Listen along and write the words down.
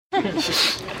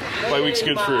Bye week's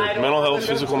good for mental health,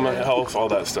 physical health, all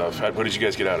that stuff. What did you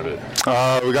guys get out of it?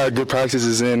 We got good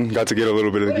practices in, got to get a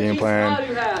little bit of the game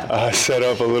plan set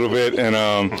up a little bit, and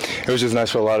it was just nice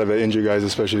for a lot of the injured guys,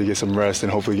 especially to get some rest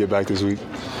and hopefully get back this week.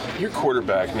 Your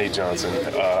quarterback, Nate Johnson,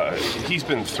 he's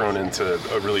been thrown into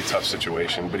a really tough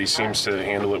situation, but he seems to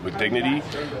handle it with dignity.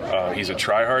 He's a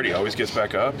tryhard. He always gets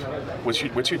back up. What's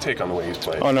your take on the way he's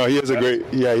playing? Oh no, he has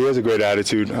a great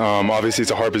attitude. Obviously,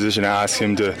 it's a hard position to ask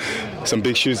him to some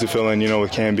big shoes to fill in,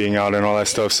 with Cam being out and all that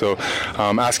stuff. So,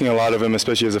 asking a lot of him,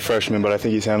 especially as a freshman, but I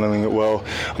think he's handling it well.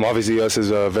 Obviously, us as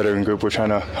a veteran group, we're trying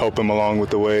to help him along with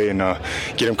the way and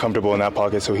get him comfortable in that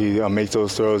pocket so he makes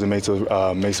those throws and makes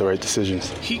the right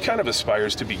decisions. He kind of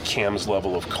aspires to be Cam's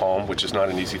level of calm, which is not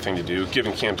an easy thing to do,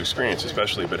 given Cam's experience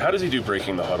especially. But how does he do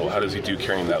breaking the huddle? How does he do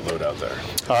carrying that load out there?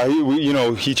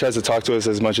 He tries to talk to us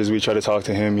as much as we try to talk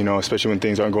to him, especially when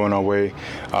things aren't going our way.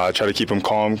 Try to keep him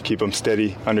calm, keep him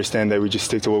steady, understand that we just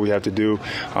stick to what we have to do,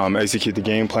 execute the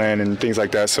game plan and things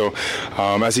like that. So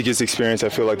as he gets experience, I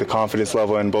feel like the confidence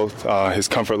level and both his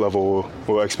comfort level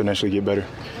will exponentially get better.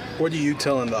 What are you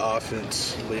telling the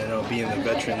offense, being the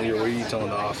veteran leader, what are you telling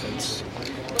the offense?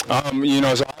 So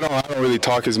I don't really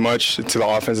talk as much to the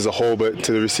offense as a whole, but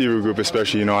to the receiver group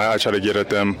especially, I try to get at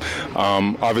them.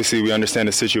 Obviously, we understand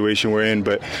the situation we're in,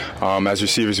 but as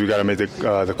receivers, we got to make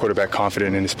the quarterback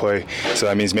confident in his play. So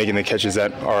that means making the catches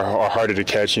that are harder to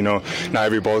catch. Not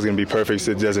every ball is going to be perfect,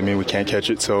 so it doesn't mean we can't catch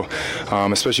it. So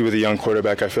especially with a young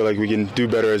quarterback, I feel like we can do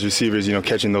better as receivers,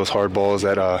 catching those hard balls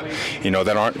that,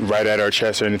 that aren't right at our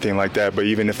chest or anything like that. But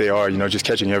even if they are, just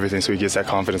catching everything so he gets that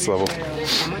confidence level.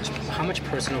 How much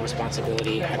personal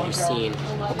responsibility have you seen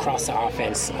across the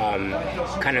offense,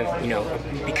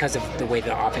 because of the way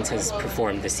the offense has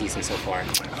performed this season so far?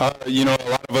 A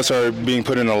lot of us are being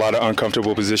put in a lot of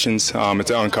uncomfortable positions.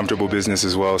 It's an uncomfortable business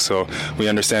as well, so we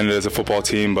understand it as a football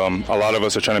team. A lot of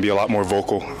us are trying to be a lot more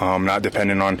vocal, not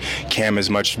dependent on Cam as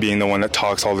much being the one that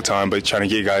talks all the time, but trying to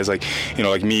get guys like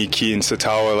me, Keaton,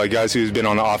 Satawa, like guys who's been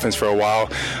on the offense for a while,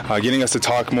 getting us to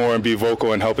talk more and be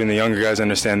vocal and helping the younger guys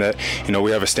understand that,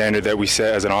 we have a standard that we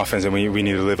set as an offense and we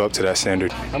need to live up to that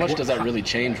standard. How much does that really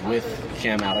change with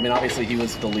Cam out? I mean, obviously he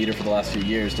was the leader for the last few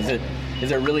years. Is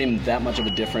there really that much of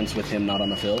a difference with him not on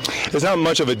the field? There's not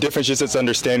much of a difference, just it's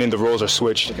understanding the roles are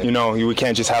switched. Okay. We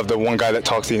can't just have the one guy that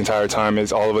talks the entire time.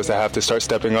 It's all of us that have to start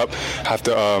stepping up, have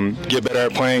to get better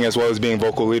at playing as well as being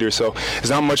vocal leaders. So it's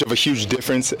not much of a huge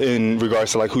difference in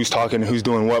regards to like who's talking and who's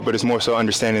doing what, but it's more so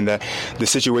understanding that the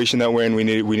situation that we're in, we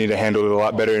need to handle it a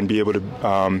lot better and be able to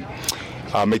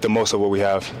make the most of what we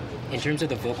have. In terms of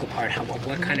the vocal part,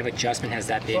 what kind of adjustment has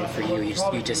that been for you?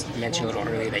 You just mentioned a little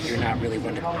earlier that you're not really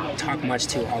one to talk much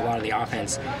to a lot of the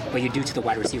offense, but you do to the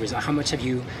wide receivers. How much have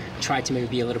you tried to maybe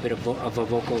be a little bit of a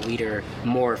vocal leader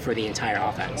more for the entire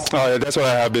offense? That's what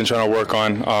I have been trying to work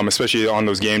on, especially on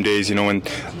those game days, when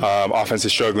offense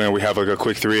is struggling, we have like a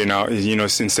quick three and out,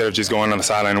 instead of just going on the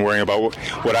sideline and worrying about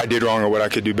what I did wrong or what I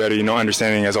could do better,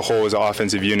 understanding as a whole as an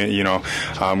offensive unit,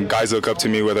 guys look up to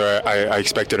me whether I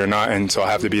expect it or not, and so I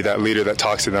have to be that leader that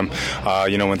talks to them,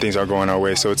 when things aren't going our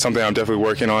way. So it's something I'm definitely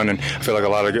working on, and I feel like a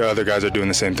lot of other guys are doing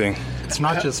the same thing. It's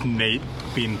not just Nate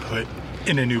being put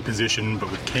in a new position,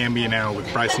 but with Cam being out,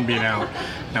 with Bryson being out,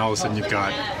 now all of a sudden you've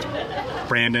got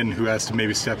Brandon who has to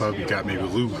maybe step up, you've got maybe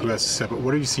Luke who has to step up.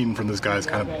 What have you seen from those guys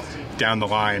kind of down the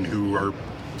line who are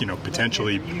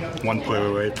potentially one play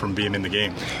away from being in the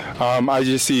game? I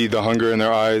just see the hunger in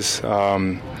their eyes.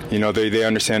 They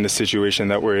understand the situation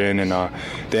that we're in, and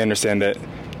they understand that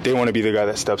they want to be the guy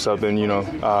that steps up and,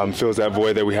 fills that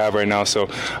void that we have right now. So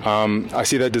I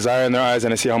see that desire in their eyes,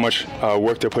 and I see how much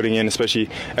work they're putting in, especially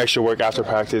extra work after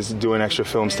practice, doing extra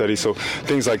film studies. So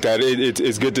things like that,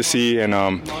 it's good to see, and,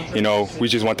 we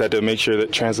just want that to make sure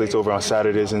that translates over on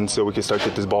Saturdays, and so we can start to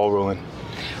get this ball rolling.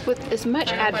 With as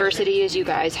much adversity as you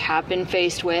guys have been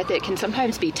faced with, it can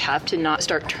sometimes be tough to not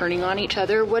start turning on each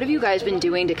other. What have you guys been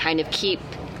doing to kind of keep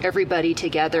everybody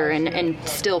together and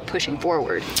still pushing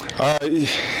forward?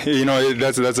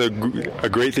 That's a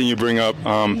great thing you bring up.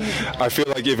 I feel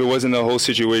like if it wasn't the whole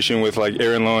situation with like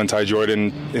Aaron Lowe and Ty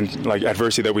Jordan and like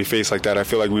adversity that we face like that, I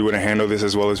feel like we wouldn't handle this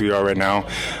as well as we are right now.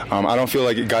 I don't feel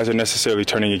like guys are necessarily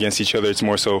turning against each other. It's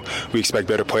more so we expect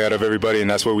better play out of everybody, and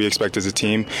that's what we expect as a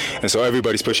team. And so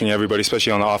everybody's pushing everybody,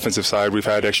 especially on the offensive side. We've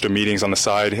had extra meetings on the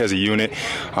side as a unit,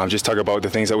 just talk about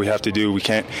the things that we have to do. We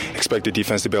can't expect the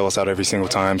defense to bail us out every single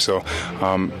time. So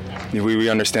we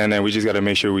understand that. We just got to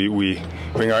make sure we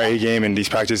bring our A game, and these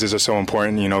practices are so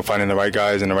important, finding the right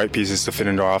guys and the right pieces to fit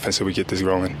into our offense so we get this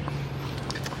rolling.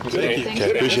 Thank you.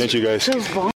 Okay, appreciate you guys.